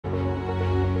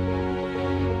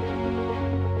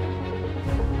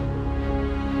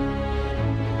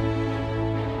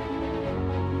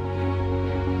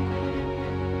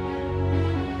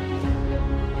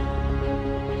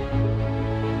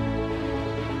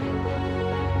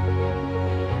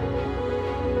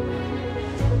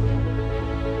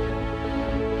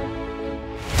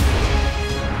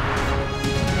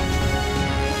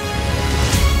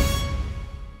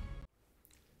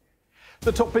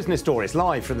The top business stories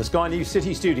live from the Sky News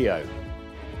City studio.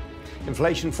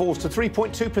 Inflation falls to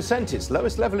 3.2%, its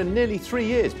lowest level in nearly 3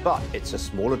 years, but it's a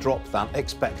smaller drop than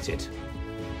expected.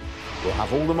 We'll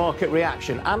have all the market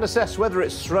reaction and assess whether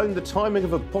it's thrown the timing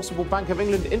of a possible Bank of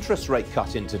England interest rate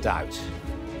cut into doubt.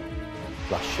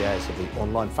 Plus, shares of the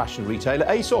online fashion retailer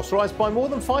ASOS rise by more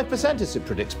than 5% as it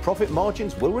predicts profit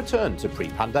margins will return to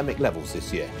pre-pandemic levels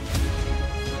this year.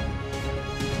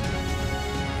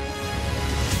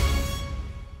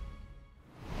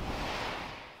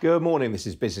 Good morning, this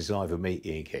is Business Live with me,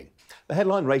 Ian King. The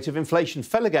headline rate of inflation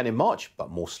fell again in March,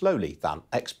 but more slowly than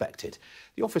expected.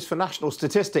 The Office for National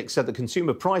Statistics said the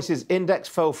Consumer Prices Index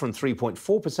fell from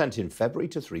 3.4% in February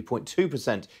to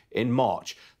 3.2% in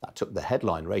March. That took the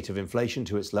headline rate of inflation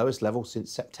to its lowest level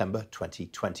since September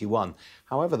 2021.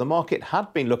 However, the market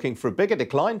had been looking for a bigger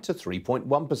decline to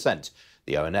 3.1%.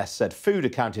 The ONS said food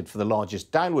accounted for the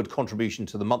largest downward contribution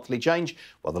to the monthly change,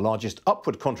 while the largest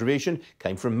upward contribution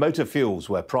came from motor fuels,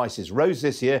 where prices rose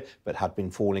this year but had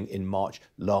been falling in March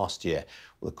last year.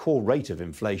 Well, the core rate of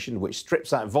inflation, which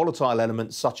strips out volatile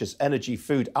elements such as energy,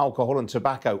 food, alcohol and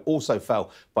tobacco, also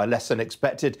fell by less than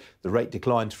expected. The rate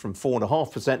declined from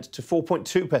 4.5% to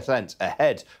 4.2%,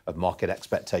 ahead of market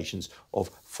expectations of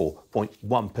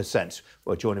 4.1%.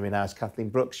 Well, joining me now is Kathleen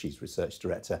Brooks. She's Research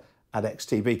Director at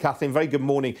XTB. Kathleen, very good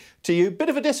morning to you. Bit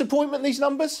of a disappointment, these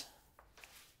numbers?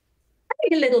 I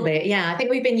think a little bit, yeah. I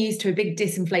think we've been used to a big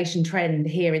disinflation trend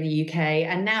here in the UK,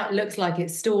 and now it looks like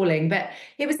it's stalling, but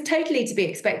it was totally to be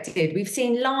expected. We've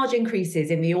seen large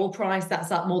increases in the oil price. That's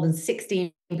up more than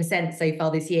 16% so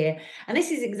far this year. And this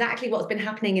is exactly what's been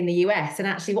happening in the US. And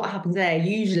actually what happens there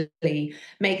usually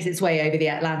makes its way over the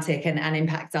Atlantic and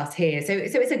impacts us here. So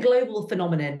it's a global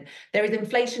phenomenon. There is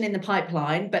inflation in the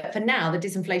pipeline, but for now, the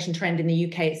disinflation trend in the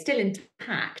UK is still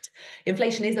intact.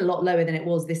 Inflation is a lot lower than it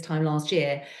was this time last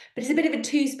year, but it's a bit of a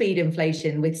two-speed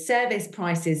inflation with service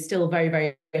prices still very,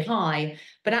 very high,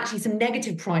 but actually some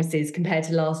negative prices compared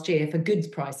to last year for goods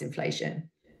price inflation.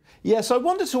 Yes, I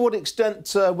wonder to what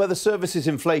extent whether services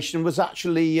inflation was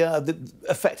actually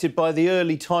affected by the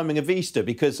early timing of Easter,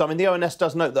 because, I mean, the ONS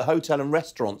does note that hotel and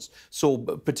restaurants saw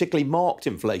particularly marked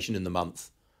inflation in the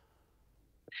month.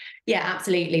 Yeah,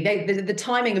 absolutely. The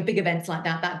timing of big events like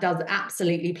that does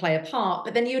absolutely play a part.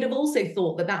 But then you would have also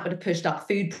thought that would have pushed up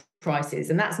food prices,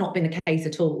 and that's not been the case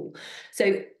at all.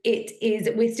 So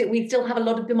we still have a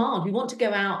lot of demand. We want to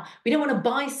go out. We don't want to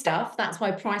buy stuff. That's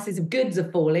why prices of goods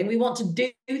are falling. We want to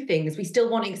do things. We still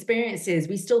want experiences.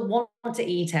 We still want to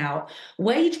eat out.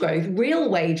 Wage growth, real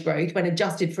wage growth, when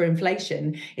adjusted for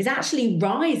inflation, is actually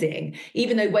rising,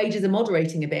 even though wages are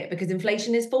moderating a bit because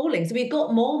inflation is falling. So we've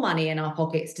got more money in our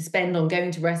pockets to spend on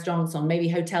going to restaurants, on maybe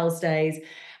hotel stays.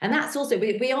 And that's also,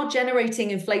 we are generating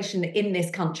inflation in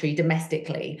this country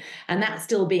domestically, and that's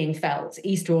still being felt,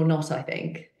 Easter or not, I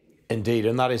think. Indeed,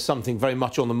 and that is something very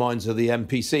much on the minds of the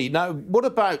MPC. Now, what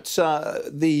about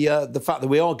the fact that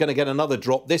we are going to get another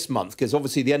drop this month? Because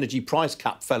obviously the energy price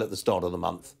cap fell at the start of the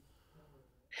month.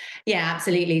 Yeah,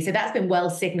 absolutely. So that's been well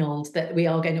signalled that we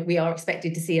are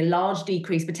expected to see a large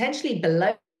decrease, potentially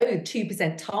below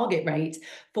 2% target rate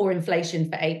for inflation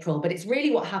for April, but it's really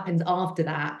what happens after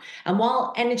that. And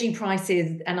while energy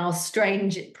prices and our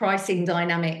strange pricing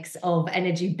dynamics of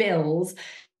energy bills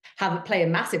play a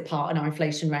massive part in our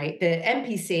inflation rate, the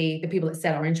MPC, the people that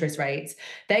set our interest rates,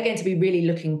 they're going to be really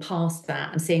looking past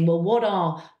that and seeing, well, what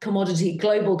are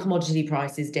global commodity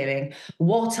prices doing?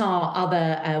 What are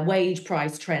other wage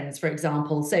price trends, for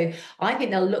example? So I think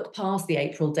they'll look past the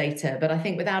April data, but I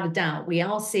think without a doubt, we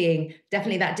are seeing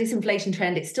definitely that disinflation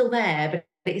trend. It's still there, but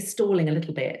it is stalling a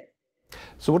little bit.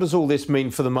 So what does all this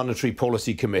mean for the Monetary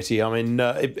Policy Committee? I mean,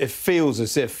 it feels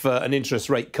as if an interest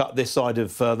rate cut this side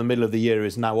of the middle of the year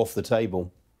is now off the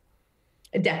table.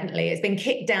 Definitely. It's been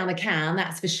kicked down the can,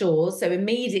 that's for sure. So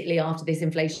immediately after this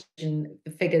inflation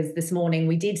figures this morning,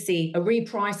 we did see a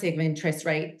repricing of interest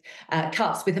rate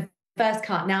cuts, with the first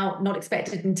cut now not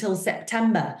expected until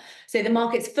September. So the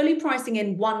market's fully pricing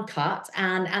in one cut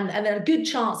and a good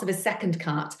chance of a second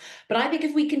cut. But I think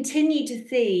if we continue to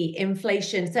see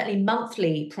inflation, certainly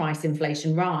monthly price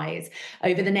inflation, rise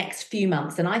over the next few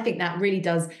months, and I think that really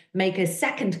does make a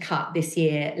second cut this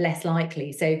year less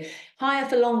likely. So higher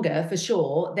for longer, for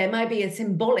sure. There might be a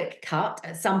symbolic cut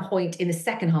at some point in the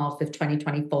second half of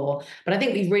 2024. But I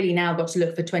think we've really now got to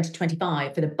look for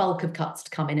 2025 for the bulk of cuts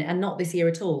to come in, and not this year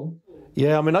at all.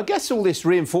 Yeah, I mean, I guess all this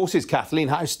reinforces, Kathleen,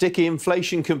 how sticky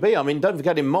inflation can be. I mean, don't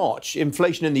forget, in March,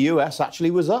 inflation in the US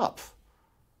actually was up.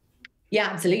 Yeah,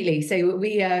 absolutely. So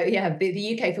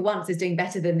the UK for once is doing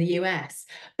better than the US.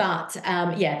 But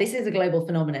yeah, this is a global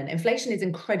phenomenon. Inflation is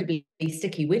incredibly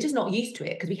sticky. We're just not used to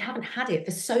it because we haven't had it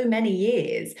for so many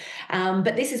years.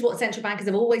 But this is what central bankers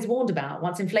have always warned about.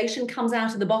 Once inflation comes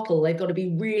out of the bottle, they've got to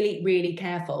be really, really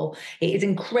careful. It is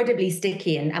incredibly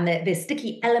sticky, and the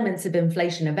sticky elements of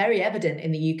inflation are very evident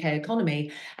in the UK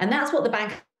economy. And that's what the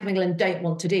Bank of England don't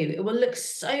want to do. It will look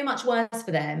so much worse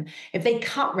for them if they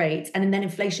cut rates and then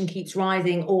inflation keeps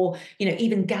rising, or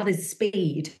even gathers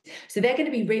speed. So they're going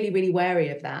to be really, really wary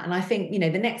of that. And I think the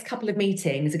next couple of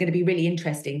meetings are going to be really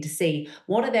interesting to see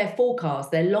what are their forecasts,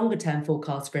 their longer term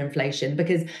forecasts for inflation,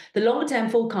 because the longer term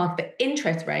forecast for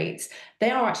interest rates, they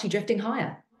are actually drifting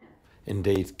higher.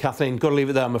 Indeed. Kathleen, got to leave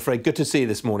it there, I'm afraid. Good to see you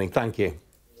this morning. Thank you.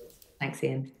 Thanks,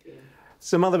 Ian.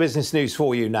 Some other business news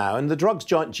for you now, and the drugs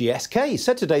giant GSK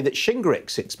said today that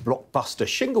Shingrix, its blockbuster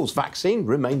shingles vaccine,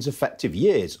 remains effective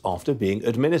years after being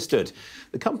administered.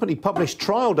 The company published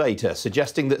trial data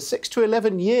suggesting that 6 to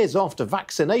 11 years after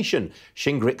vaccination,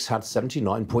 Shingrix had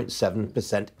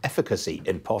 79.7% efficacy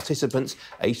in participants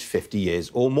aged 50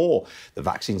 years or more. The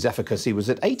vaccine's efficacy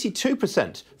was at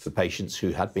 82% for patients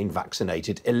who had been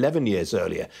vaccinated 11 years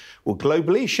earlier. Well,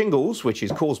 globally, shingles, which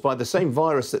is caused by the same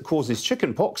virus that causes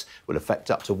chickenpox, will affect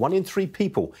up to 1 in 3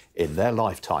 people in their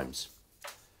lifetimes.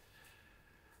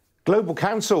 Global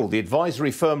Counsel, the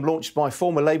advisory firm launched by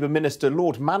former Labour Minister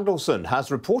Lord Mandelson, has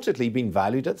reportedly been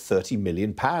valued at £30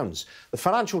 million. The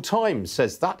Financial Times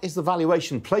says that is the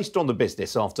valuation placed on the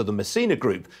business after the Messina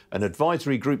Group, an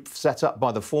advisory group set up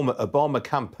by the former Obama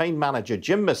campaign manager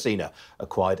Jim Messina,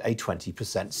 acquired a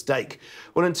 20% stake.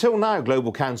 Well, until now,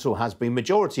 Global Counsel has been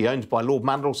majority owned by Lord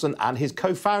Mandelson and his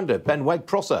co-founder, Ben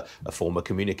Wegg-Prosser, a former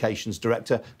communications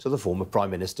director to the former Prime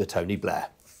Minister Tony Blair.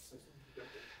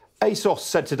 ASOS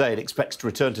said today it expects to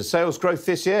return to sales growth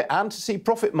this year and to see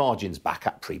profit margins back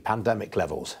at pre-pandemic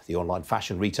levels. The online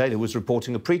fashion retailer was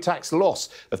reporting a pre-tax loss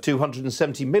of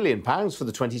 £270 million for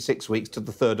the 26 weeks to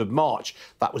the 3rd of March.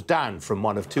 That was down from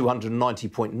one of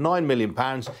 £290.9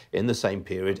 million in the same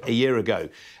period a year ago.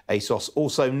 ASOS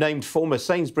also named former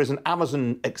Sainsbury's and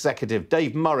Amazon executive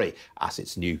Dave Murray as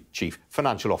its new chief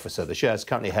financial officer. The shares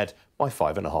currently ahead by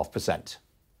 5.5%.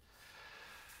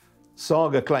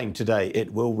 Saga claimed today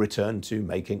it will return to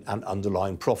making an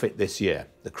underlying profit this year.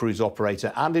 The cruise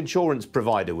operator and insurance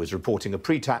provider was reporting a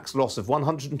pre-tax loss of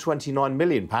 £129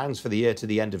 million for the year to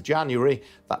the end of January.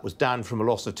 That was down from a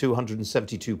loss of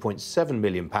 £272.7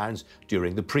 million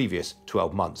during the previous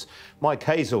 12 months. Mike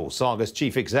Hazel, Saga's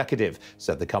chief executive,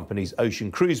 said the company's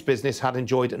ocean cruise business had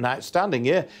enjoyed an outstanding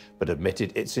year, but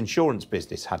admitted its insurance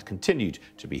business had continued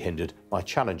to be hindered by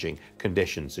challenging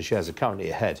conditions. The shares are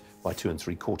currently ahead by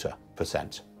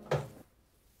 2.75%.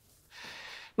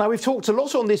 Now, we've talked a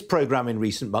lot on this programme in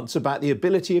recent months about the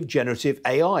ability of generative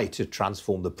AI to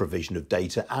transform the provision of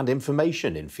data and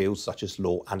information in fields such as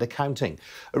law and accounting.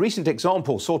 A recent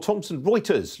example saw Thomson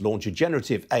Reuters launch a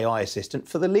generative AI assistant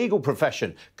for the legal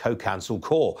profession, CoCounsel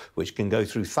Core, which can go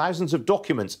through thousands of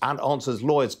documents and answers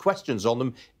lawyers' questions on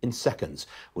them in seconds.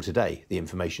 Well, today, the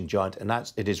information giant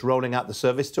announced it is rolling out the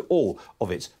service to all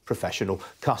of its professional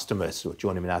customers. So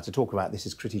joining me now to talk about this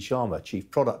is Kriti Sharma, Chief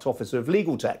Product Officer of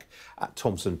Legal Tech at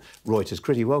Thomson Reuters.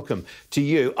 Kriti, welcome to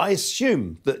you. I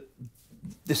assume that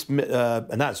this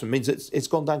announcement means it's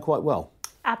gone down quite well.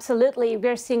 Absolutely.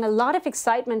 We're seeing a lot of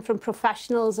excitement from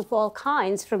professionals of all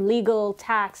kinds, from legal,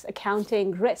 tax,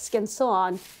 accounting, risk, and so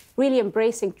on, really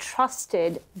embracing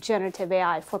trusted generative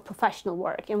AI for professional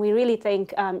work. And we really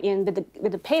think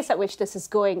with the pace at which this is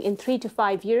going, in 3 to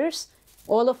 5 years,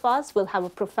 all of us will have a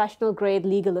professional-grade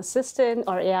legal assistant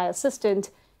or AI assistant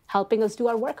helping us do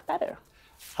our work better.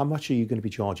 How much are you going to be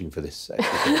charging for this?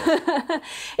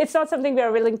 It's not something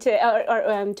we're willing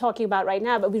to talking about right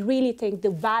now, but we really think the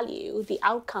value, the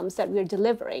outcomes that we're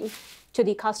delivering to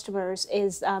the customers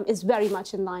is very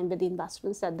much in line with the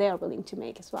investments that they are willing to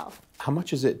make as well. How much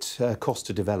does it cost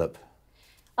to develop?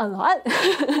 A lot.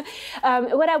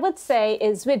 What I would say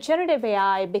is with generative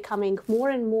AI becoming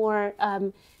more and more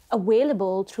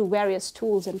available through various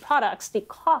tools and products, the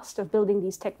cost of building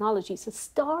these technologies is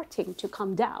starting to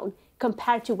come down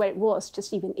compared to where it was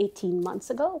just even 18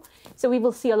 months ago. So we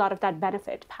will see a lot of that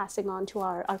benefit passing on to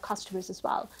our customers as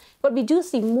well. What we do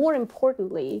see more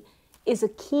importantly is a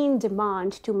keen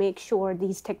demand to make sure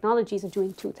these technologies are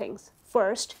doing 2 things.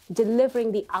 First,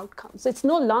 delivering the outcomes. It's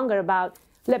no longer about,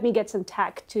 let me get some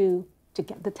tech to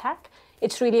get the tech.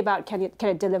 It's really about, can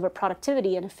it deliver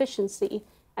productivity and efficiency?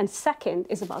 And second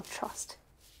is about trust.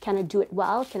 Can it do it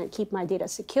well? Can it keep my data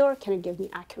secure? Can it give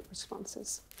me accurate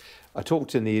responses? I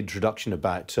talked in the introduction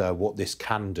about what this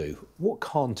can do. What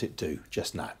can't it do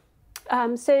just now?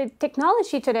 So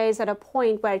technology today is at a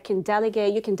point where you can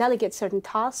delegate certain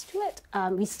tasks to it.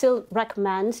 We still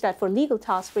recommend that for legal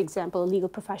tasks, for example, a legal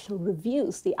professional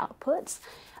reviews the outputs.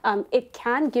 It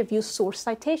can give you source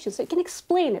citations. So it can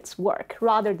explain its work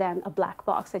rather than a black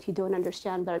box that you don't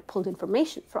understand where it pulled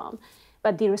information from.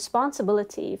 But the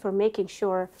responsibility for making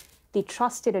sure the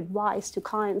trusted advice to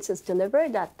clients is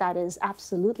delivered, that is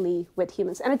absolutely with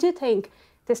humans. And I do think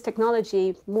this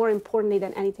technology, more importantly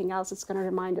than anything else, is going to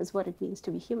remind us what it means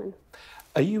to be human.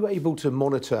 Are you able to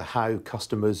monitor how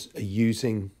customers are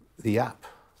using the app?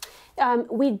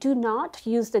 We do not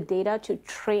use the data to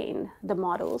train the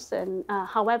models. And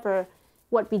however,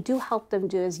 what we do help them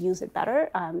do is use it better.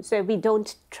 So we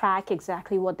don't track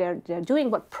exactly what they're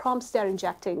doing, what prompts they're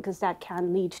injecting, because that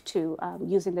can lead to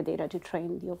using the data to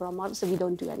train the overall model. So we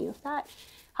don't do any of that.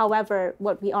 However,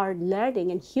 what we are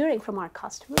learning and hearing from our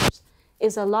customers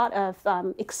is a lot of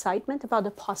excitement about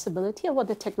the possibility of what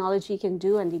the technology can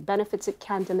do and the benefits it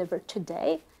can deliver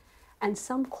today, and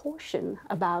some caution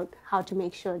about how to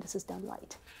make sure this is done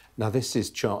right. Now, this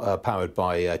is powered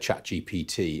by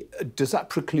ChatGPT. Does that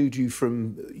preclude you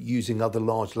from using other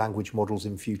large language models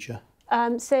in future?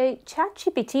 So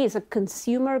ChatGPT is a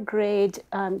consumer-grade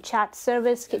chat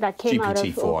service that came out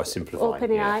of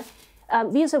OpenAI.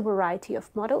 We use a variety of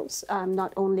models,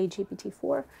 not only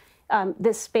GPT-4.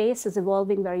 This space is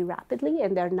evolving very rapidly,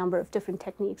 and there are a number of different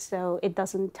techniques, so it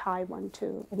doesn't tie one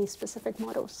to any specific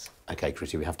models. OK,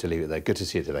 Kriti, we have to leave it there. Good to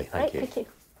see you today. Thank you. Thank you.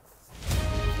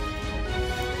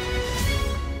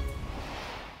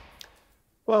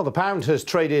 Well, the pound has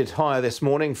traded higher this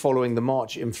morning following the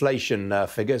March inflation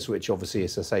figures, which obviously,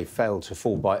 as I say, failed to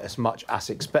fall by as much as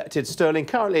expected. Sterling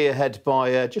currently ahead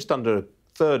by just under a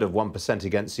third of 1%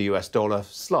 against the US dollar,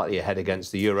 slightly ahead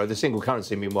against the euro. The single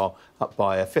currency, meanwhile, up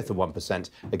by a fifth of 1%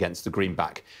 against the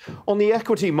greenback. On the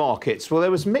equity markets, well,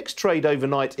 there was mixed trade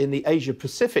overnight in the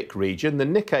Asia-Pacific region. The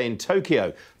Nikkei in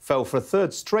Tokyo fell for a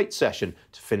third straight session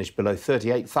to finish below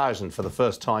 38,000 for the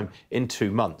first time in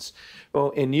 2 months.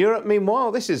 Well, in Europe,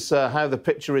 meanwhile, this is how the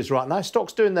picture is right now.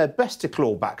 Stocks doing their best to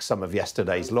claw back some of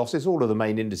yesterday's losses. All of the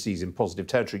main indices in positive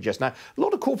territory just now. A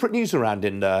lot of corporate news around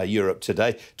in Europe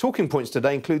today. Talking points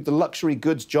today include the luxury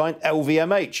goods giant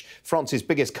LVMH. France's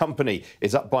biggest company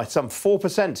is up by some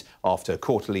 4% after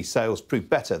quarterly sales proved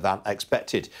better than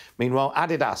expected. Meanwhile,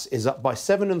 Adidas is up by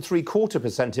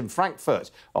 7.75% in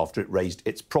Frankfurt after it raised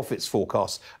its profits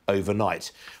forecasts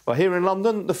overnight. Well, here in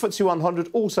London, the FTSE 100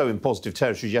 also in positive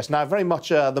territory just now. Very much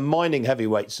the mining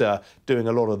heavyweights doing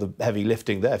a lot of the heavy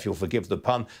lifting there, if you'll forgive the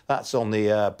pun. That's on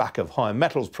the back of higher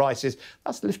metals prices.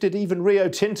 That's lifted even Rio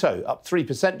Tinto up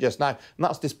 3% just now, and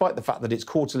that's despite the fact that its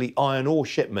quarterly iron ore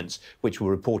shipments, which were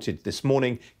reported this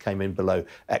morning, came in below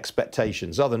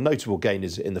expectations. Other notable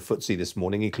gainers in the FTSE this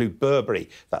morning include Burberry.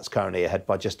 That's currently ahead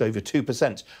by just over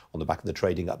 2% on the back of the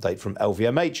trading update from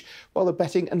LVMH, while the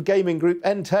betting and gaming group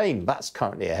Entain, that's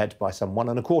currently ahead by some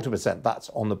 1.25%. That's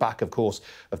on the back, of course,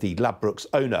 of the Ladbrokes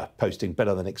owner posting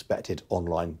better than expected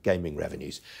online gaming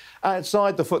revenues.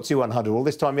 Outside the FTSE 100, well,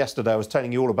 this time yesterday I was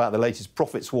telling you all about the latest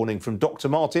profits warning from Dr.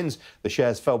 Martens. The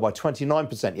shares fell by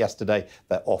 29% yesterday.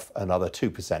 They're off another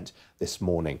 2% this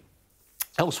morning.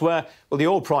 Elsewhere, well, the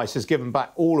oil price has given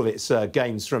back all of its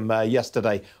gains from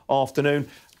yesterday afternoon.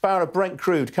 Barrel of Brent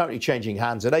crude currently changing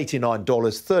hands at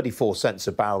 $89.34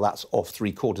 a barrel. That's off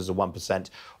 0.75%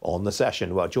 on the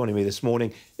session. Well, joining me this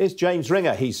morning is James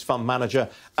Ringer. He's fund manager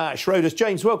at Schroders.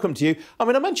 James, welcome to you. I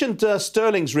mean, I mentioned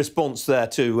sterling's response there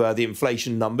to the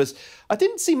inflation numbers. I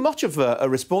didn't see much of a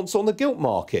response on the gilt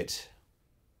market.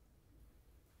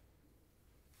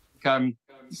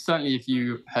 Certainly, if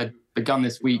you had begun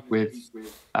this week with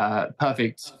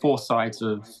perfect foresight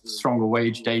of stronger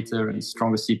wage data and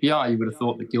stronger CPI, you would have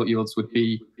thought that gilt yields would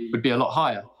be a lot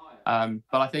higher.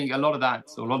 But I think a lot of that,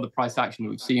 or a lot of the price action that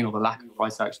we've seen, or the lack of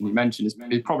price action you mentioned,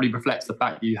 it probably reflects the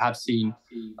fact that you have seen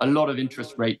a lot of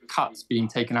interest rate cuts being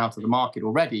taken out of the market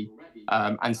already.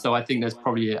 And so I think there's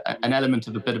probably an element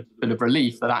of a bit of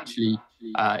relief that actually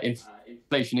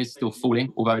inflation is still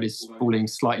falling, although it is falling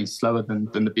slightly slower than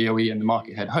the BOE and the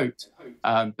market had hoped.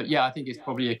 But yeah, I think it's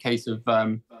probably a case of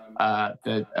a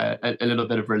little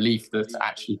bit of relief that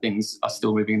actually things are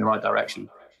still moving in the right direction.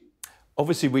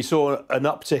 Obviously, we saw an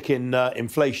uptick in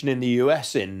inflation in the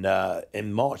US in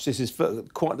March. This is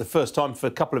quite the first time for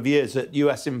a couple of years that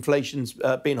US inflation's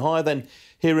been higher than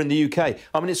here in the UK.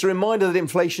 I mean, it's a reminder that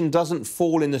inflation doesn't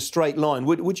fall in a straight line.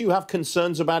 Would you have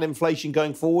concerns about inflation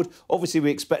going forward? Obviously, we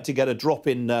expect to get a drop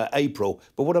in April,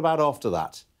 but what about after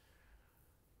that?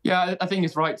 Yeah, I think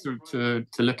it's right to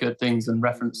look at things and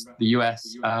reference the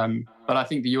US. But I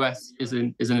think the US is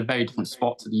in a very different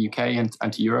spot to the UK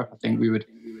and to Europe. I think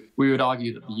we we would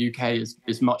argue that the UK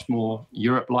is much more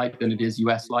Europe-like than it is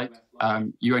US-like.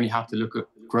 You only have to look at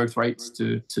growth rates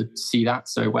to see that.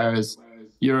 So whereas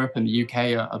Europe and the UK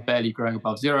are barely growing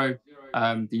above zero,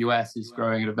 the US is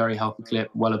growing at a very healthy clip,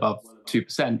 well above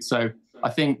 2%. So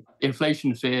I think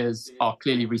inflation fears are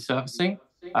clearly resurfacing,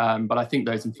 but I think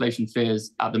those inflation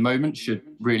fears at the moment should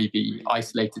really be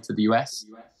isolated to the US.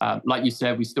 Like you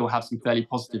said, we still have some fairly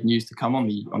positive news to come on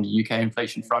the UK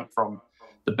inflation front, from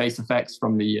the base effects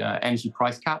from the energy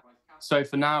price cap. So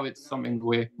for now, it's something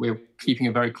we're keeping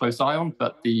a very close eye on.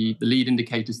 But the lead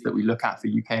indicators that we look at for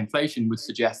UK inflation would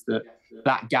suggest that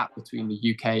that gap between the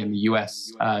UK and the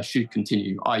US should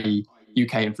continue, i.e.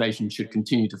 UK inflation should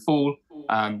continue to fall,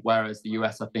 whereas the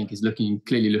US, I think, is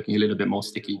clearly looking a little bit more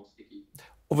sticky.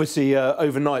 Obviously,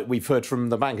 overnight, we've heard from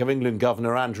the Bank of England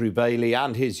Governor Andrew Bailey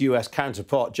and his US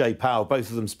counterpart, Jay Powell, both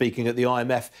of them speaking at the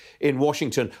IMF in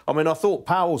Washington. I mean, I thought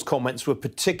Powell's comments were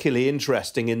particularly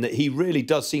interesting in that he really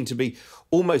does seem to be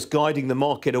almost guiding the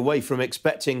market away from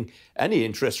expecting any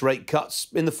interest rate cuts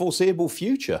in the foreseeable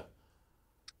future.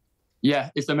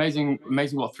 Yeah, it's amazing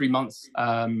what 3 months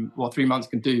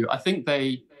can do. I think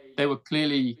they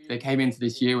came into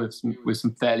this year with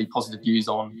some fairly positive views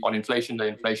on inflation. The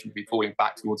inflation would be falling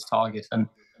back towards target,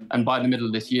 and by the middle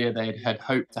of this year, they had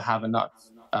hoped to have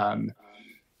enough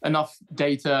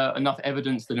data, enough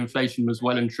evidence that inflation was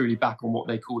well and truly back on what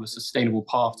they call a sustainable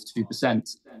path to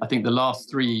 2%. I think the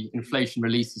last 3 inflation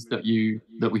releases that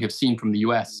we have seen from the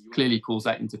US clearly calls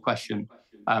that into question.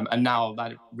 And now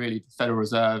that really the Federal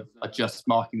Reserve are just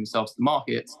marking themselves to the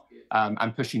market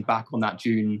and pushing back on that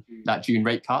June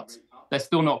rate cut. They're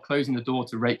still not closing the door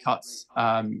to rate cuts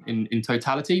in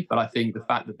totality, but I think the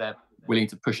fact that they're willing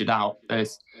to push it out,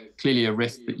 there's clearly a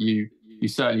risk that you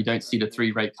certainly don't see the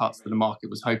 3 rate cuts that the market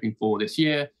was hoping for this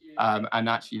year, and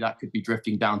actually that could be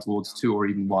drifting down towards 2 or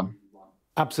even 1.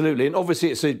 Absolutely. And obviously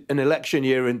it's an election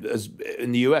year in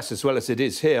the US as well as it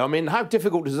is here. I mean, how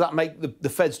difficult does that make the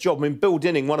Fed's job? I mean, Bill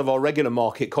Dinning, one of our regular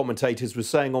market commentators, was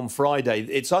saying on Friday,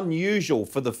 it's unusual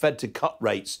for the Fed to cut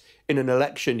rates in an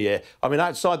election year. I mean,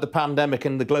 outside the pandemic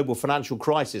and the global financial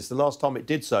crisis, the last time it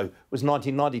did so was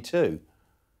 1992.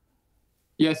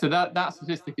 Yeah, so that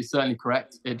statistic is certainly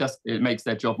correct. It makes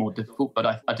their job more difficult, but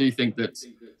I do think that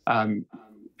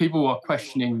people are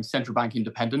questioning central bank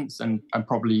independence, and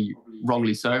probably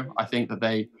wrongly so. I think that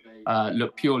they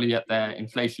look purely at their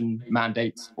inflation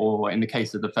mandates, or in the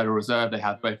case of the Federal Reserve, they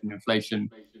have both an inflation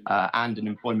and an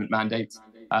employment mandate.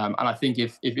 And I think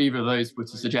if either of those were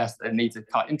to suggest they need to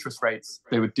cut interest rates,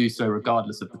 they would do so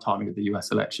regardless of the timing of the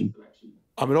US election.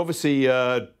 I mean, obviously,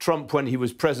 Trump, when he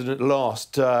was president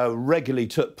last, regularly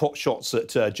took pot shots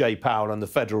at Jay Powell and the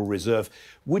Federal Reserve.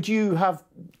 Would you have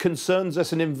concerns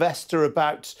as an investor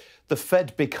about the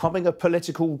Fed becoming a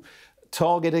political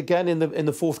target again in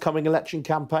the forthcoming election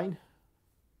campaign?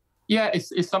 Yeah,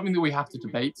 it's something that we have to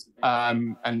debate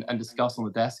and discuss on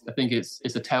the desk. I think it's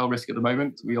a tail risk at the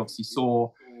moment. We obviously saw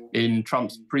in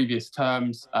Trump's previous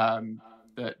terms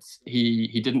that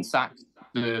he didn't sack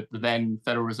the then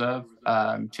Federal Reserve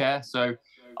chair. So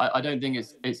I don't think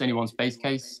it's anyone's base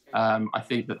case. I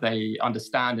think that they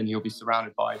understand, and he'll be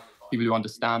surrounded by people who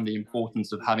understand the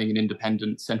importance of having an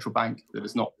independent central bank that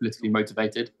is not politically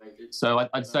motivated. So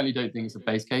I certainly don't think it's a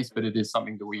base case, but it is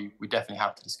something that we definitely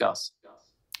have to discuss.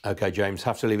 OK, James,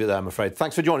 have to leave it there, I'm afraid.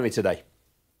 Thanks for joining me today.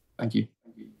 Thank you.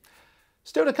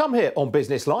 Still to come here on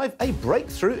Business Live, a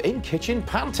breakthrough in kitchen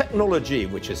pan technology,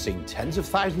 which has seen tens of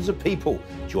thousands of people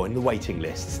join the waiting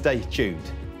list. Stay tuned.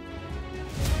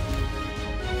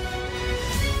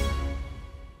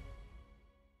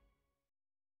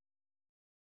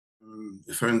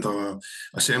 We found an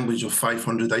assemblage of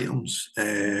 500 items,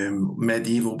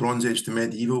 medieval, Bronze Age to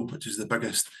medieval, which is the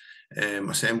biggest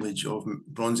assemblage of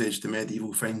Bronze Age to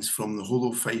medieval finds from the whole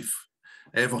of Fife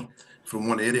ever, from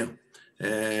one area.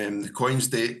 The coins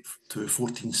date to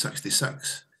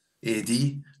 1466 AD,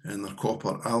 and they're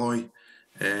copper alloy.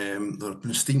 They're in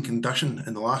pristine condition,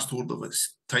 and the last hoard of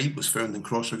its type was found in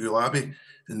Crossraguel Abbey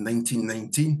in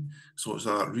 1919. So it's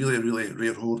a really, really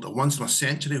rare hoard, a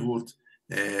once-in-a-century hoard.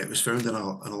 It was found in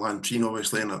a latrine,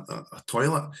 obviously, in a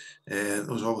toilet. It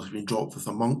was obviously been dropped with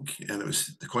a monk, and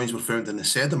the coins were found in the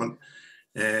sediment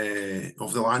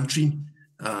of the latrine.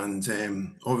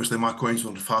 And obviously my coins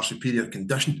were in far superior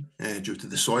condition due to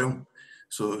the soil.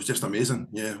 So it was just amazing.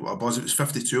 Yeah, what a buzz. It was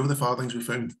 52 of the farthings we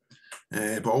found.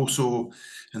 But also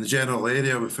in the general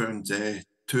area, we found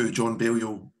 2 John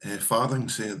Balliol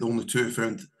farthings, the only 2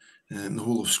 found in the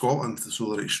whole of Scotland.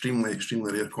 So they're extremely,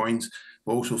 extremely rare coins.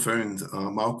 We also found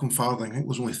a Malcolm farthing. I think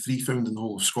there's only 3 found in the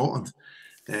whole of Scotland.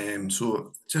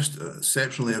 So just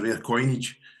exceptionally rare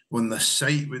coinage. on this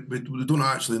site. We don't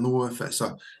actually know if it's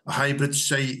a hybrid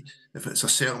site, if it's a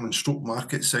settlement stroke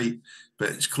market site, but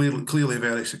it's clearly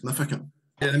very significant.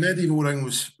 Yeah, the medieval ring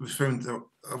was found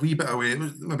a wee bit away. It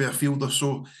was maybe a field or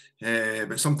so,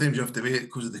 but sometimes you have to wait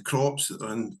because of the crops that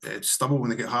are in stubble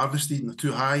when they get harvested and they're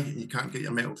too high and you can't get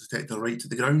your metal detector right to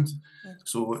the ground.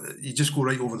 So you just go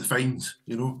right over the fines,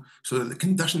 you know. So the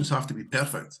conditions have to be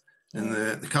perfect. And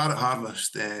the carrot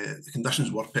harvest, the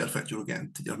conditions were perfect. You were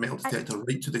getting your metal detector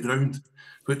right to the ground,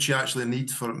 which you actually need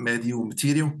for medieval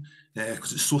material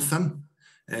because it's so thin.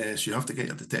 So you have to get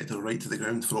your detector right to the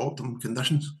ground for optimum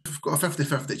conditions. We've got a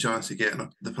 50-50 chance of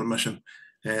getting the permission.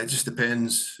 It just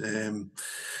depends,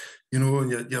 you know, on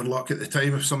your luck at the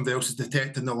time, if somebody else is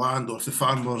detecting the land or if the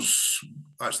farmer's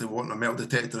actually wanting a metal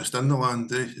detectorist in the land.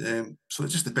 So it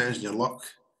just depends on your luck.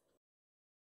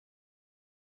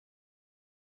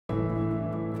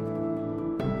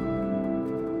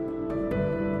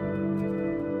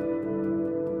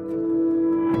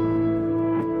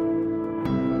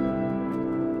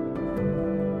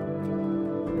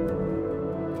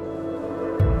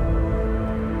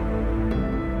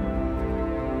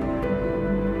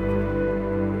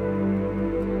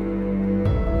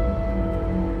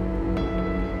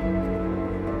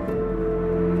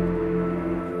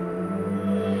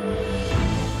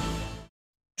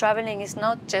 Traveling is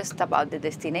not just about the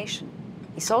destination.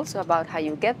 It's also about how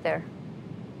you get there.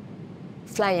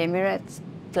 Fly Emirates,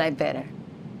 fly better.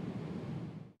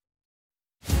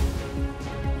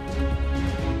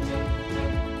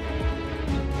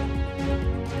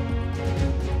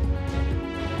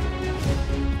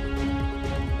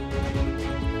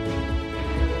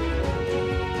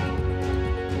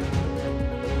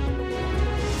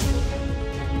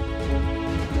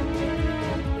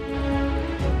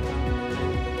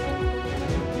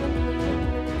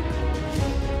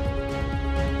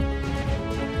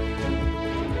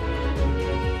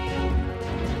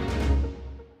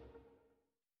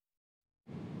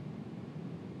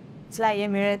 Fly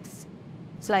Emirates,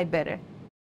 fly better.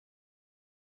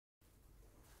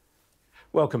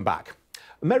 Welcome back.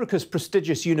 America's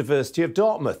prestigious University of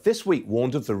Dartmouth this week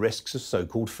warned of the risks of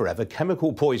so-called forever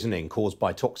chemical poisoning caused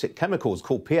by toxic chemicals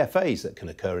called PFAs that can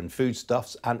occur in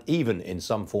foodstuffs and even in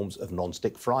some forms of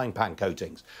non-stick frying pan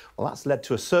coatings. Well, that's led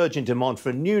to a surge in demand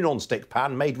for a new non-stick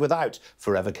pan made without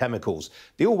forever chemicals.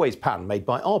 The Always pan made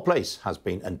by Our Place has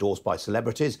been endorsed by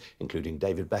celebrities, including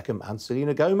David Beckham and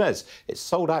Selena Gomez. It's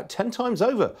sold out 10 times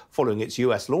over following its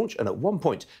US launch and at one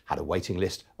point had a waiting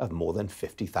list of more than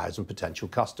 50,000 potential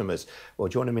customers.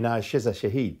 Well, joining me now is Shiza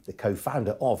Shahid, the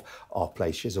co-founder of Our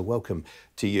Place. Shiza, welcome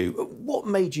to you. What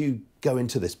made you go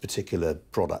into this particular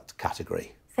product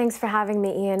category? Thanks for having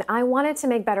me, Ian. I wanted to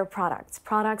make better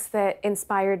products that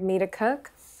inspired me to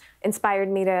cook, inspired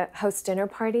me to host dinner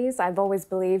parties. I've always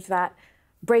believed that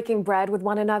breaking bread with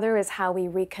one another is how we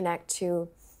reconnect to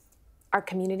our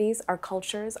communities, our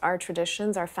cultures, our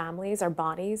traditions, our families, our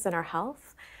bodies, and our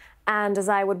health. And as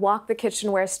I would walk the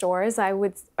kitchenware stores, I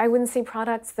wouldn't see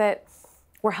products that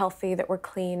were healthy, that were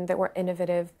clean, that were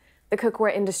innovative. The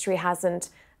cookware industry hasn't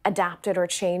adapted or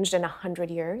changed in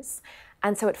 100 years.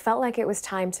 And so it felt like it was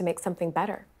time to make something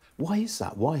better. Why is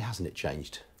that? Why hasn't it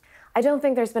changed? I don't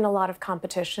think there's been a lot of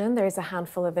competition. There's a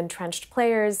handful of entrenched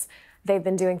players. They've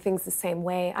been doing things the same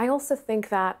way. I also think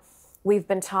that we've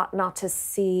been taught not to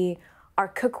see our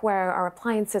cookware, our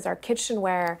appliances, our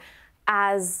kitchenware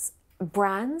as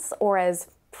brands or as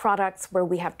products where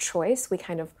we have choice. We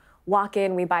kind of walk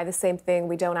in, we buy the same thing,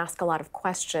 we don't ask a lot of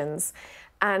questions.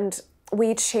 And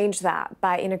we change that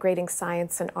by integrating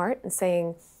science and art and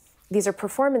saying, these are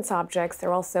performance objects,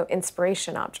 they're also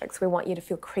inspiration objects. We want you to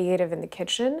feel creative in the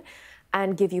kitchen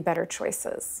and give you better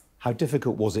choices. How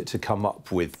difficult was it to come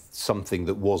up with something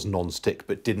that was non-stick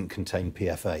but didn't contain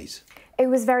PFAs? It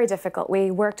was very difficult.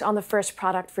 We worked on the first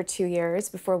product for 2 years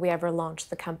before we ever launched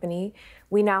the company.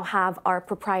 We now have our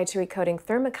proprietary coating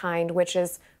Thermokind, which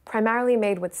is primarily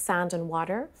made with sand and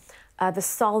water. The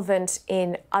solvent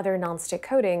in other non-stick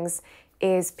coatings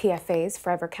is PFAs,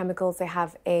 forever chemicals. They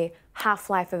have a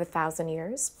half-life of 1,000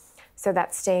 years. So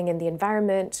that's staying in the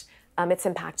environment. It's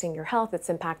impacting your health. It's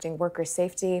impacting worker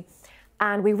safety.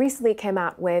 And we recently came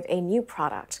out with a new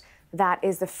product that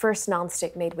is the first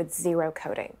non-stick made with zero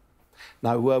coating.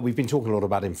 Now, we've been talking a lot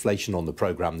about inflation on the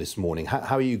programme this morning.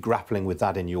 How are you grappling with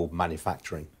that in your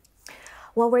manufacturing?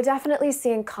 Well, we're definitely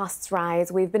seeing costs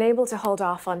rise. We've been able to hold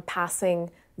off on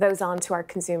passing those on to our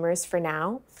consumers for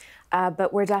now,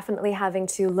 but we're definitely having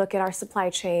to look at our supply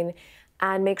chain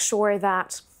and make sure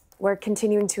that we're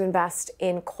continuing to invest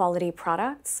in quality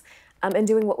products and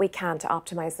doing what we can to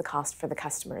optimize the cost for the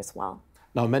customer as well.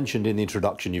 Now, I mentioned in the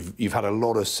introduction, you've had a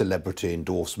lot of celebrity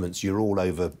endorsements. You're all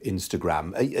over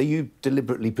Instagram. Are you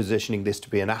deliberately positioning this to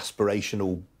be an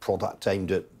aspirational product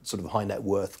aimed at sort of high net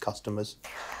worth customers?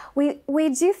 We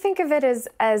do think of it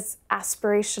as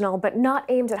aspirational, but not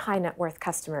aimed at high net worth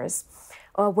customers.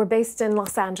 We're based in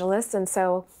Los Angeles, and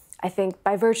so I think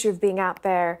by virtue of being out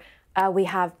there, we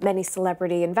have many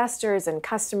celebrity investors and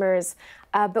customers,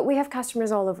 but we have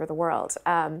customers all over the world.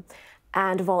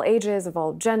 And of all ages, of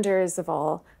all genders, of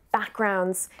all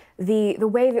backgrounds. The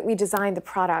way that we design the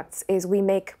products is we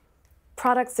make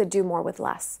products that do more with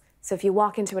less. So if you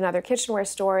walk into another kitchenware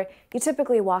store, you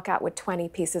typically walk out with 20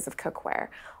 pieces of cookware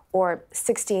or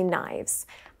 16 knives.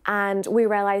 And we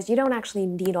realized you don't actually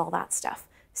need all that stuff.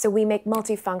 So we make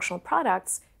multifunctional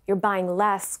products. You're buying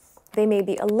less. They may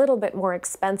be a little bit more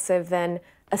expensive than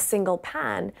a single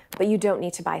pan, but you don't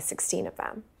need to buy 16 of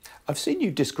them. I've seen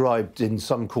you described in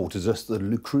some quarters as the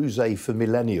Le Creuset for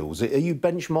millennials. Are you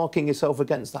benchmarking yourself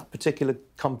against that particular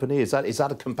company? Is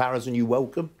that a comparison you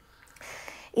welcome?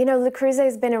 You know, Le Creuset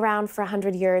has been around for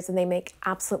 100 years, and they make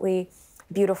absolutely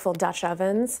beautiful Dutch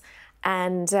ovens.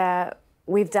 And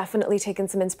we've definitely taken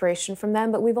some inspiration from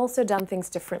them, but we've also done things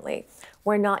differently.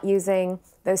 We're not using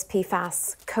those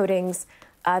PFAS coatings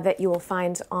that you will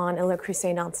find on a Le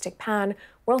Creuset nonstick pan.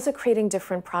 We're also creating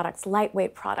different products,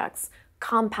 lightweight products,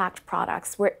 compact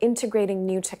products. We're integrating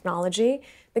new technology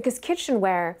because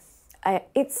kitchenware,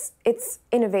 it's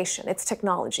innovation, it's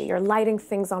technology. You're lighting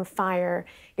things on fire,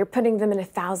 you're putting them in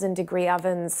 1,000-degree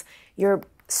ovens, you're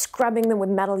scrubbing them with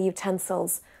metal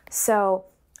utensils. So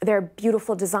they're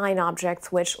beautiful design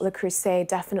objects, which Le Creuset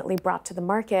definitely brought to the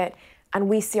market, and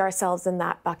we see ourselves in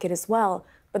that bucket as well.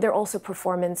 But they're also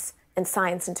performance and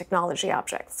science and technology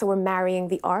objects. So we're marrying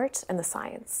the art and the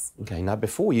science. OK, now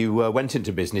before you went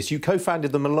into business, you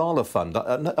co-founded the Malala Fund.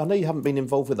 I know you haven't been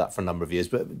involved with that for a number of years,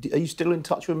 but are you still in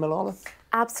touch with Malala?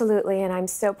 Absolutely, and I'm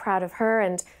so proud of her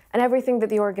and everything that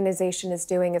the organization is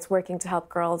doing. It's working to help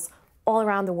girls all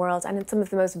around the world and in some of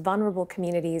the most vulnerable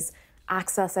communities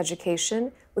access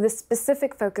education with a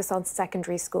specific focus on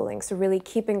secondary schooling. So really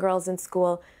keeping girls in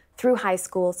school through high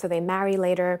school so they marry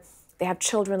later, they have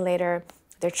children later,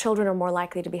 their children are more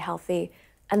likely to be healthy,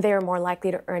 and they are more likely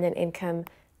to earn an income.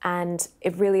 And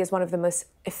it really is one of the most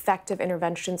effective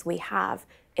interventions we have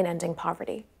in ending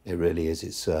poverty. It really is.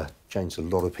 It's changed a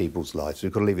lot of people's lives.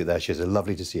 We've got to leave it there, Shiza.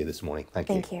 Lovely to see you this morning. Thank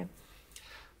you. Thank you.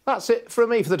 That's it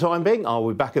from me for the time being. I'll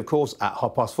be back, of course, at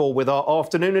 4:30 with our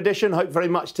afternoon edition. Hope very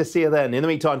much to see you then. In the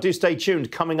meantime, do stay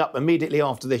tuned. Coming up immediately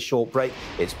after this short break,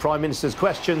 it's Prime Minister's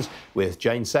Questions with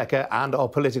Jane Secker and our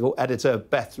political editor,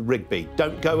 Beth Rigby.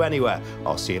 Don't go anywhere.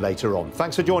 I'll see you later on.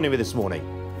 Thanks for joining me this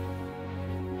morning.